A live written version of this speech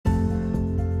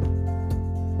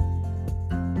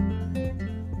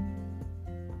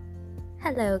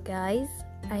Hello, guys.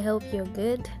 I hope you're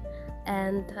good,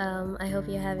 and I hope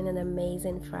you're having an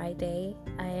amazing Friday.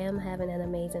 I am having an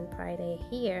amazing Friday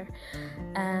here.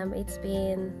 It's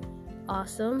been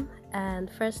awesome, and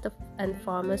and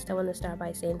foremost, I want to start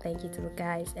by saying thank you to the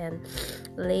guys and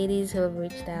ladies who have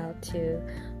reached out to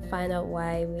find out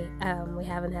why we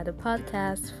haven't had a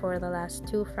podcast for the last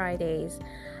 2 Fridays.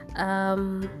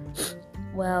 Um,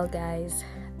 well, guys,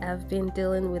 I've been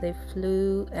dealing with a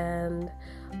flu and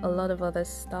a lot of other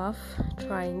stuff,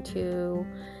 trying to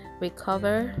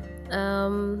recover.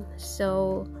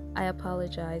 So I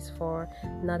apologize for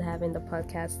not having the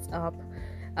podcasts up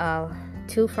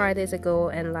 2 Fridays ago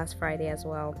and last Friday as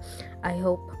well. I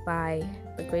hope by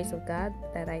the grace of God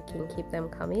that I can keep them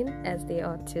coming as they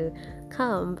ought to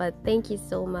come. But thank you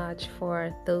so much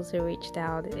for those who reached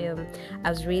out. I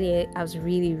was really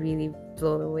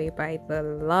blown away by the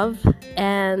love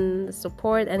and the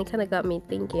support, and it kind of got me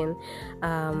thinking,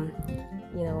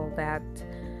 that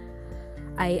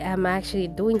I am actually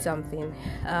doing something.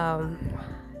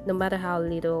 No matter how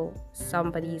little,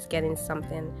 somebody's getting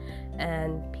something,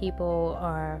 and people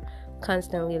are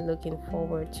constantly looking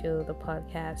forward to the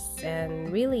podcast.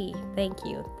 And really, thank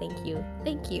you.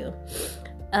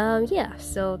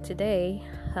 So today,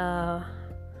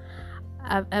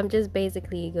 I'm just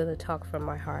basically gonna talk from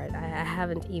my heart. I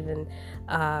haven't even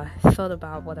thought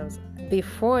about what I was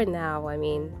before now.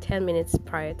 10 minutes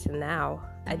prior to now,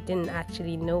 I didn't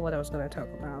actually know what I was gonna talk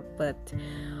about, but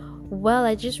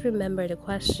I just remembered a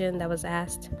question that was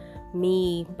asked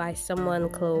me by someone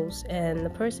close, and the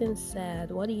person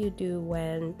said, "What do you do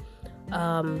when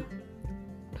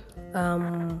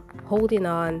holding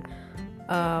on?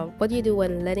 What do you do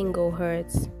when letting go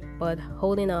hurts, but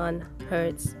holding on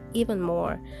hurts even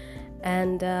more?"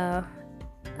 And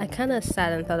I kind of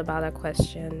sat and thought about that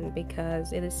question,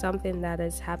 because it is something that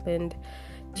has happened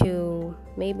to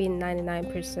maybe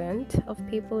 99% of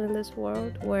people in this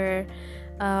world, where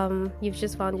you've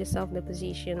just found yourself in a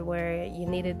position where you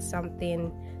needed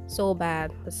something so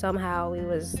bad, but somehow it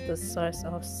was the source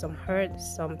of some hurt,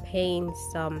 some pain,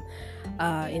 some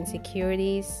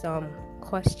insecurities, some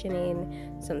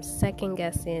questioning, some second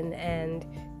guessing, and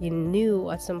you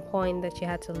knew at some point that you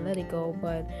had to let it go,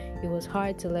 but it was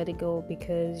hard to let it go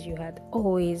because you had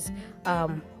always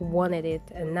wanted it,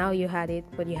 and now you had it,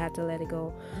 but you had to let it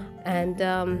go. And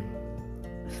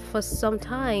for some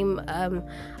time,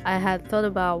 I had thought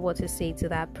about what to say to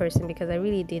that person, because I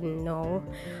really didn't know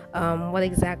what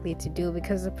exactly to do,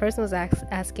 because the person was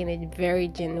asking a very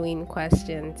genuine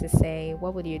question to say,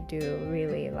 what would you do,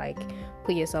 really? Like,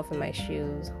 put yourself in my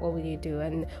shoes. What would you do?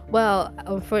 And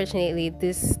unfortunately,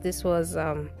 this was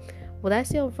would I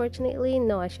say unfortunately?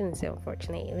 No, I shouldn't say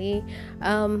unfortunately.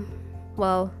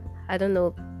 I don't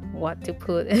know what to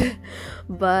put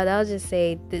but I'll just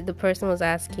say the person was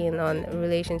asking on a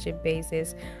relationship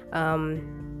basis.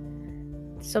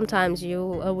 Sometimes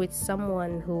you are with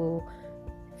someone who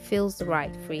feels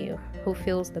right for you, who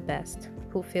feels the best,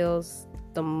 who feels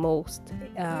the most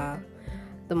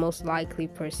likely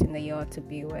person that you ought to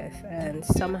be with, and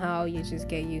somehow you just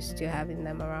get used to having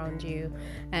them around you,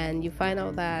 and you find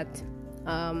out that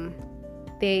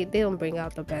they don't bring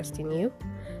out the best in you.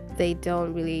 They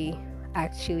don't really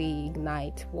actually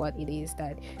ignite what it is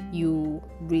that you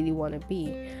really want to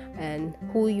be, and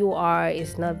who you are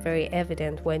is not very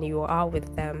evident when you are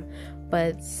with them,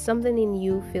 but something in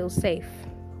you feels safe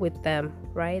with them,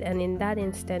 right? And in that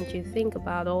instant, you think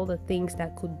about all the things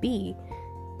that could be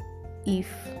if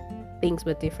things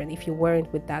were different, if you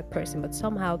weren't with that person, but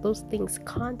somehow those things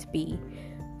can't be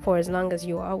for as long as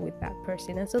you are with that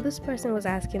person. And so this person was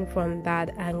asking from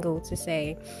that angle to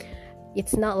say,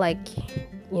 it's not like,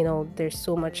 there's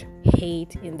so much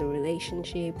hate in the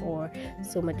relationship, or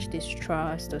so much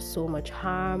distrust, or so much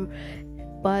harm,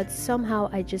 but somehow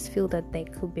I just feel that there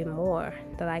could be more,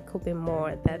 that I could be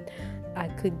more, that I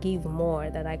could give more,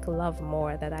 that I could love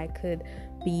more, that I could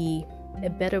be a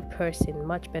better person,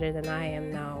 much better than I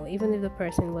am now, even if the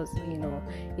person was,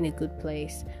 in a good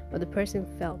place, but the person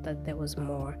felt that there was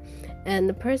more. And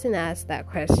the person asked that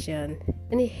question,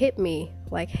 and it hit me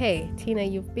like, hey, Tina,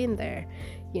 you've been there,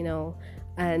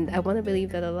 and I want to believe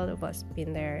that a lot of us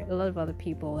been there. A lot of other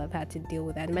people have had to deal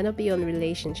with that. It might not be on a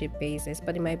relationship basis,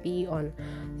 but it might be on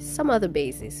some other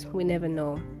basis. We never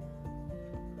know.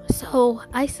 So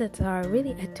I said to her,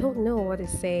 really, I don't know what to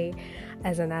say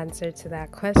as an answer to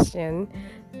that question,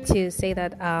 to say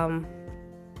that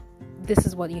this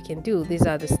is what you can do. These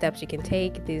are the steps you can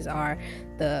take. These are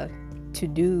the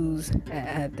to-dos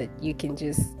that you can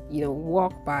just,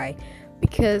 walk by.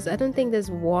 Because I don't think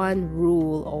there's one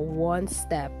rule or one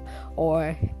step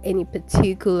or any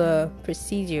particular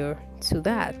procedure to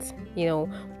that.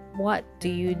 what do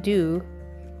you do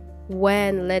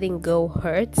when letting go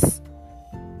hurts,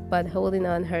 but holding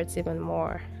on hurts even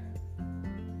more?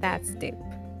 That's deep.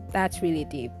 That's really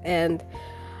deep. And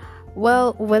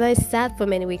well, when I sat for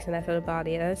many weeks and I thought about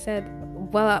it, I said,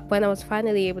 well, when I was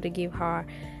finally able to give her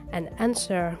an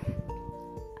answer,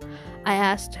 I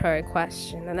asked her a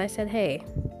question and I said, hey,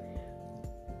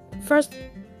 first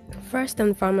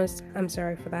and foremost, I'm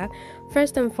sorry for that.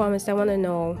 First and foremost, I want to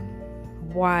know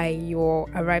why you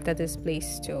arrived at this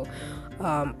place to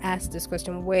ask this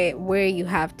question, where you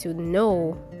have to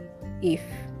know if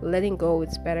letting go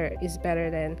is better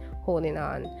than holding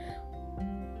on.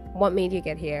 What made you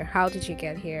get here? How did you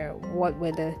get here? What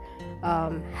were the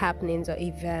happenings or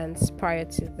events prior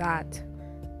to that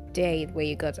date where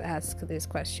you got to ask this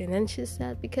question? And she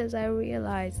said, because I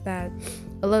realized that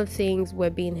a lot of things were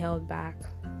being held back.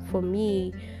 For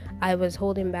me, I was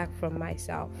holding back from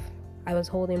myself. I was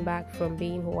holding back from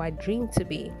being who I dreamed to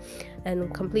be,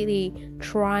 and completely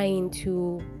trying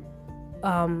to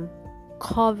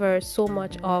cover so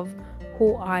much of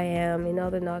who I am in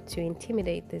order not to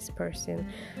intimidate this person.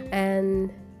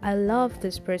 And I love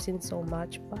this person so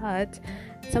much, but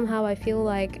somehow I feel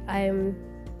like I'm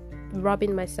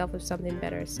robbing myself of something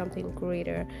better, something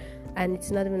greater. And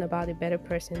it's not even about a better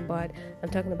person, but I'm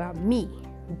talking about me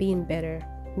being better,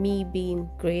 me being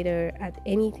greater at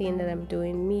anything that I'm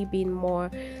doing, me being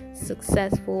more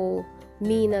successful,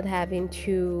 me not having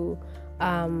to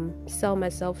sell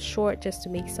myself short just to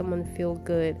make someone feel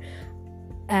good.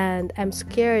 And I'm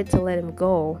scared to let him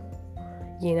go,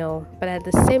 but at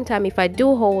the same time, if I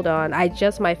do hold on, I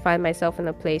just might find myself in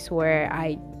a place where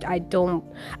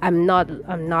I'm not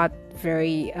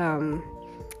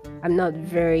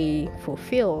very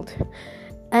fulfilled.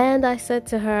 And I said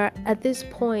to her, at this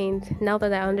point, now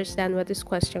that I understand where this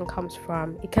question comes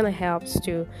from, it kind of helps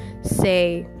to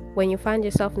say, when you find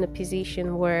yourself in a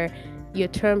position where you're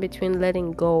torn between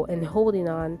letting go and holding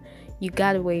on, you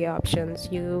gotta weigh your options.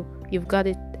 You've got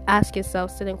to ask yourself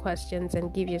certain questions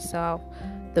and give yourself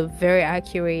the very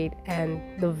accurate and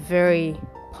the very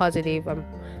positive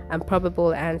and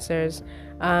probable answers.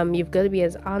 You've got to be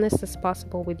as honest as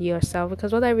possible with yourself,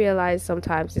 because what I realize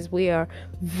sometimes is we are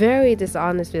very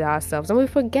dishonest with ourselves, and we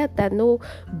forget that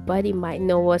nobody might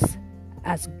know us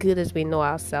as good as we know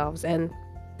ourselves. And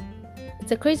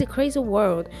it's a crazy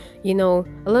world. A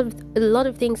lot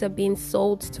of things are being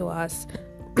sold to us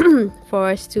for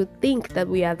us to think that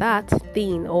we are that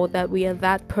thing, or that we are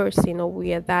that person, or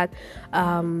we are that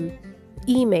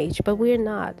image, but we're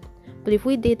not. But if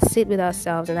we did sit with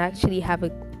ourselves and actually have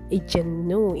a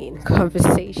genuine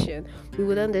conversation, we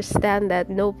would understand that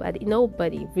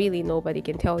nobody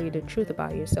can tell you the truth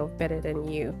about yourself better than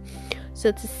you.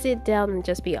 So to sit down and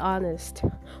just be honest,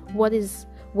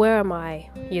 where am I?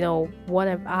 What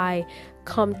have I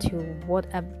come to? What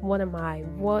am I?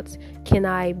 What can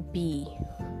I be?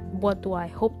 What do I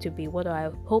hope to be? What do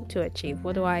I hope to achieve?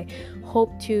 What do I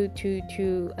hope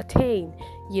to attain?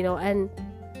 And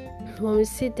when we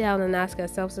sit down and ask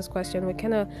ourselves this question, we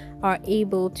kind of are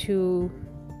able to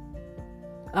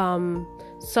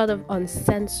sort of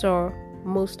uncensor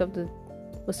most of the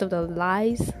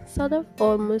lies,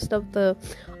 or most of the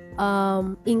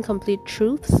incomplete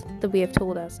truths that we have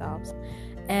told ourselves.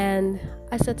 And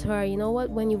I said to her, you know what,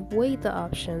 when you've weighed the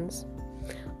options,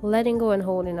 letting go and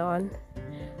holding on,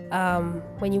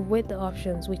 when you weigh the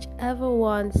options, whichever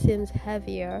one seems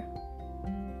heavier,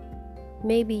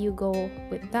 maybe you go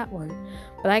with that one.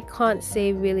 But I can't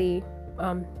say really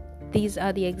these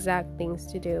are the exact things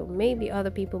to do. Maybe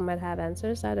other people might have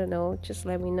answers. I don't know. Just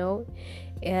let me know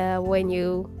when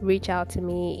you reach out to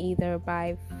me, either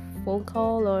by phone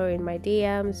call or in my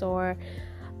DMs or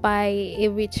by a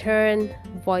return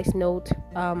voice note.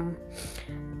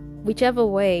 Whichever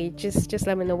way, just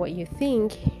let me know what you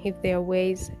think. If there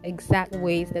are exact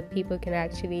ways that people can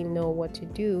actually know what to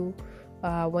do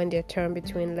when they're torn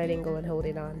between letting go and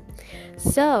holding on.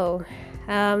 So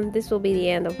this will be the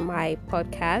end of my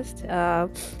podcast.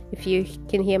 If you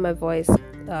can hear my voice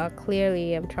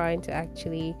clearly, I'm trying to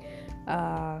actually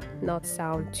not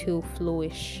sound too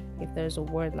fluish, if there's a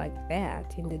word like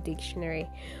that in the dictionary.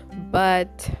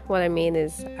 But what I mean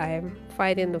is I'm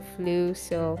fighting the flu,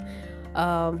 so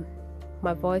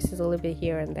my voice is a little bit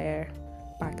here and there,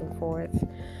 back and forth.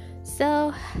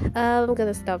 So I'm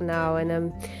gonna stop now,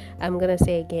 and I'm gonna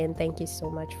say again, thank you so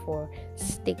much for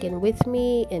sticking with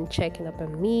me and checking up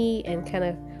on me and kind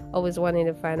of always wanting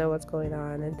to find out what's going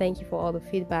on. And thank you for all the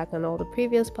feedback on all the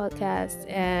previous podcasts,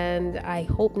 and I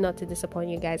hope not to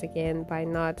disappoint you guys again by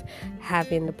not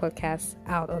having the podcast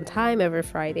out on time every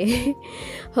Friday.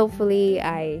 Hopefully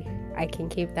I can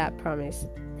keep that promise.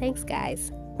 Thanks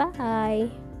guys.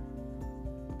 Bye.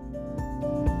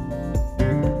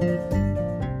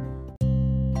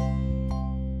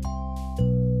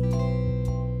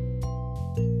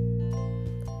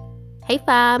 Hey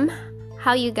fam,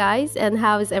 how you guys, and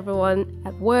how is everyone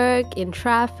at work, in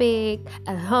traffic,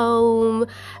 at home,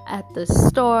 at the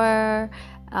store,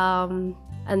 and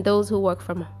those who work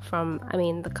from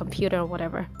the computer or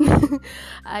whatever.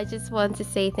 I just want to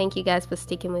say thank you guys for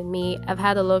sticking with me. I've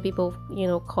had a lot of people,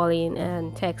 calling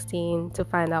and texting to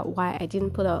find out why I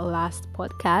didn't put out a last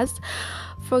podcast.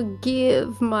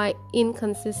 Forgive my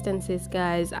inconsistencies,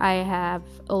 guys. I have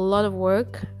a lot of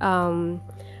work.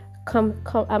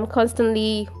 I'm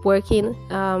constantly working,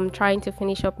 trying to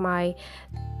finish up my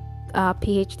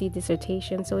PhD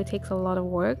dissertation, so it takes a lot of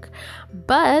work,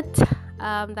 but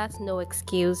that's no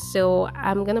excuse. So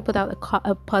I'm gonna put out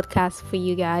a podcast for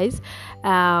you guys,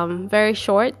 very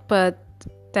short, but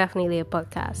definitely a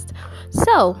podcast.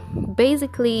 So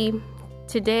basically,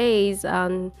 today's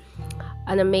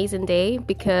an amazing day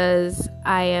because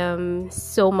I am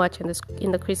so much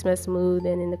in the Christmas mood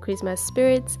and in the Christmas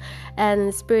spirits and in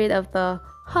the spirit of the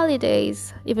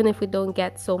holidays, even if we don't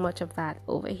get so much of that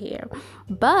over here.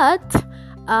 But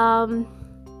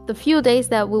the few days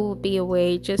that we will be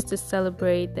away just to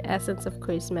celebrate the essence of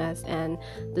Christmas and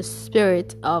the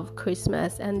spirit of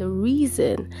Christmas and the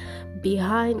reason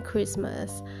behind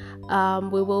Christmas,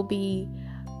 we will be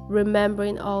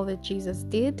remembering all that Jesus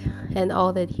did and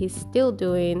all that he's still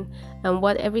doing and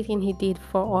what everything he did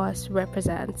for us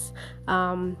represents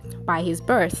by his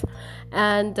birth.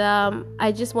 And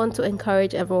I just want to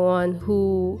encourage everyone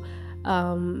who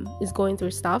is going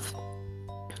through stuff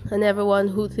and everyone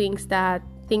who thinks that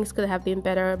things could have been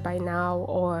better by now,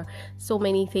 or so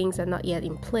many things are not yet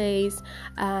in place,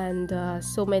 and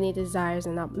so many desires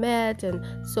are not met, and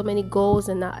so many goals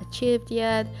are not achieved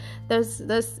yet.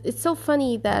 It's so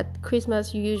funny that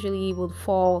Christmas usually would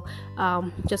fall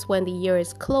just when the year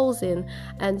is closing,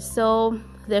 and so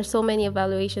there's so many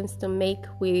evaluations to make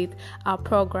with our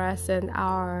progress and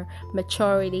our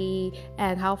maturity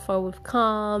and how far we've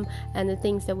come and the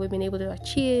things that we've been able to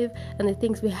achieve and the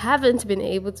things we haven't been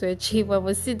able to achieve. When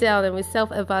we sit down and we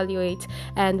self-evaluate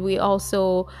and we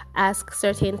also ask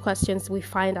certain questions, we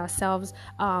find ourselves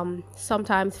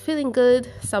sometimes feeling good,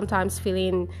 sometimes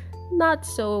feeling not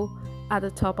so at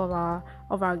the top of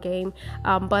our game,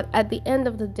 but at the end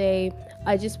of the day,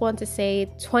 I just want to say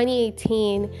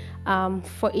 2018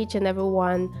 for each and every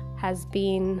one has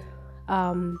been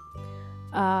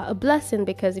a blessing,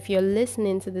 because if you're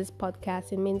listening to this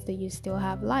podcast, it means that you still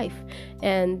have life.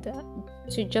 And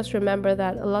to just remember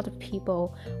that a lot of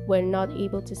people were not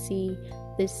able to see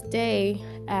this day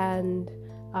and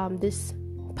this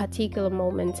particular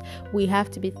moment. We have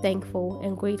to be thankful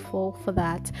and grateful for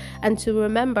that, and to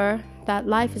remember that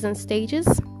life is in stages,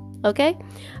 okay,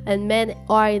 and men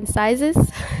are in sizes.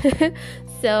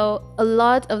 So a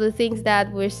lot of the things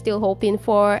that we're still hoping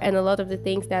for and a lot of the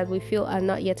things that we feel are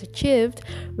not yet achieved,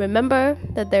 remember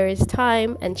that there is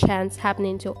time and chance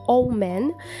happening to all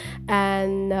men.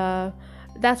 And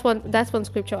that's one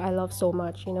scripture I love so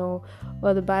much,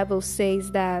 where the Bible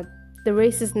says that the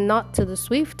race is not to the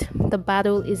swift, the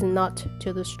battle is not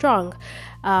to the strong,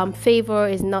 favor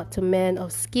is not to men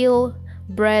of skill,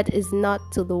 bread is not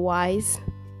to the wise,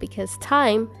 because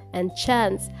time and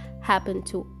chance happen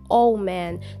to all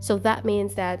men. So that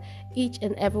means that each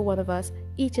and every one of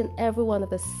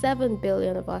the 7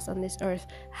 billion of us on this earth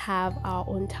have our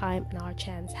own time and our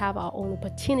chance, have our own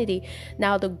opportunity.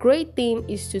 Now, the great thing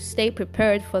is to stay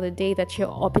prepared for the day that your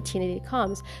opportunity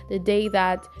comes, the day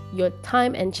that your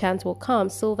time and chance will come,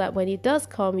 so that when it does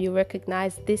come, you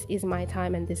recognize this is my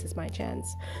time and this is my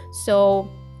chance. So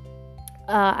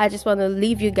I just want to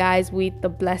leave you guys with the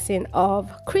blessing of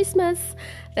Christmas,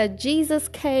 that Jesus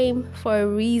came for a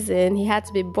reason. He had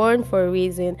to be born for a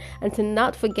reason, and to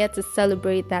not forget to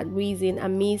celebrate that reason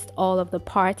amidst all of the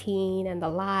partying and the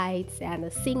lights and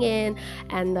the singing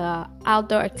and the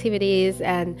outdoor activities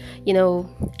and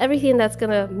everything that's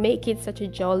gonna make it such a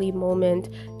jolly moment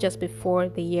just before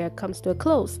the year comes to a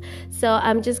close. So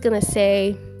I'm just gonna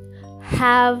say,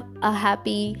 have a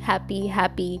happy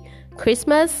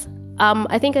Christmas.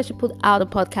 I think I should put out a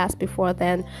podcast before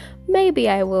then. Maybe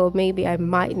I will, maybe I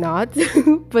might not.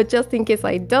 But just in case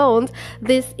I don't,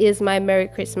 this is my Merry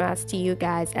Christmas to you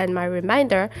guys, and my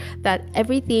reminder that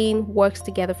everything works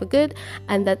together for good,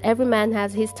 and that every man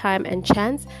has his time and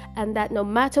chance, and that no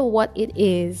matter what it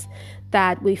is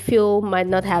that we feel might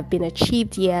not have been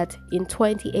achieved yet in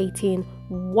 2018,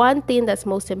 one thing that's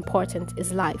most important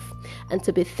is life, and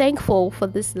to be thankful for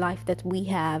this life that we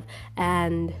have,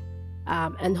 and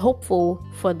hopeful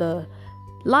for the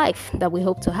life that we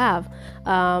hope to have.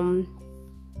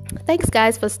 Thanks,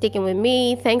 guys, for sticking with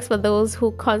me. Thanks for those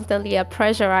who constantly are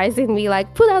pressurizing me,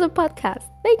 like, put out a podcast.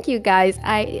 Thank you, guys.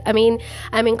 I mean,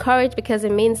 I'm encouraged because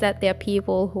it means that there are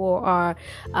people who are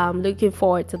looking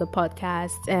forward to the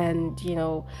podcast and,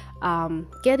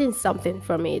 getting something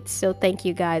from it. So thank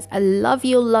you, guys. I love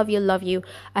you, love you, love you.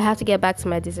 I have to get back to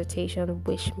my dissertation.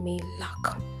 Wish me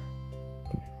luck.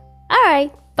 All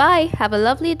right. Bye. Have a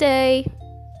lovely day.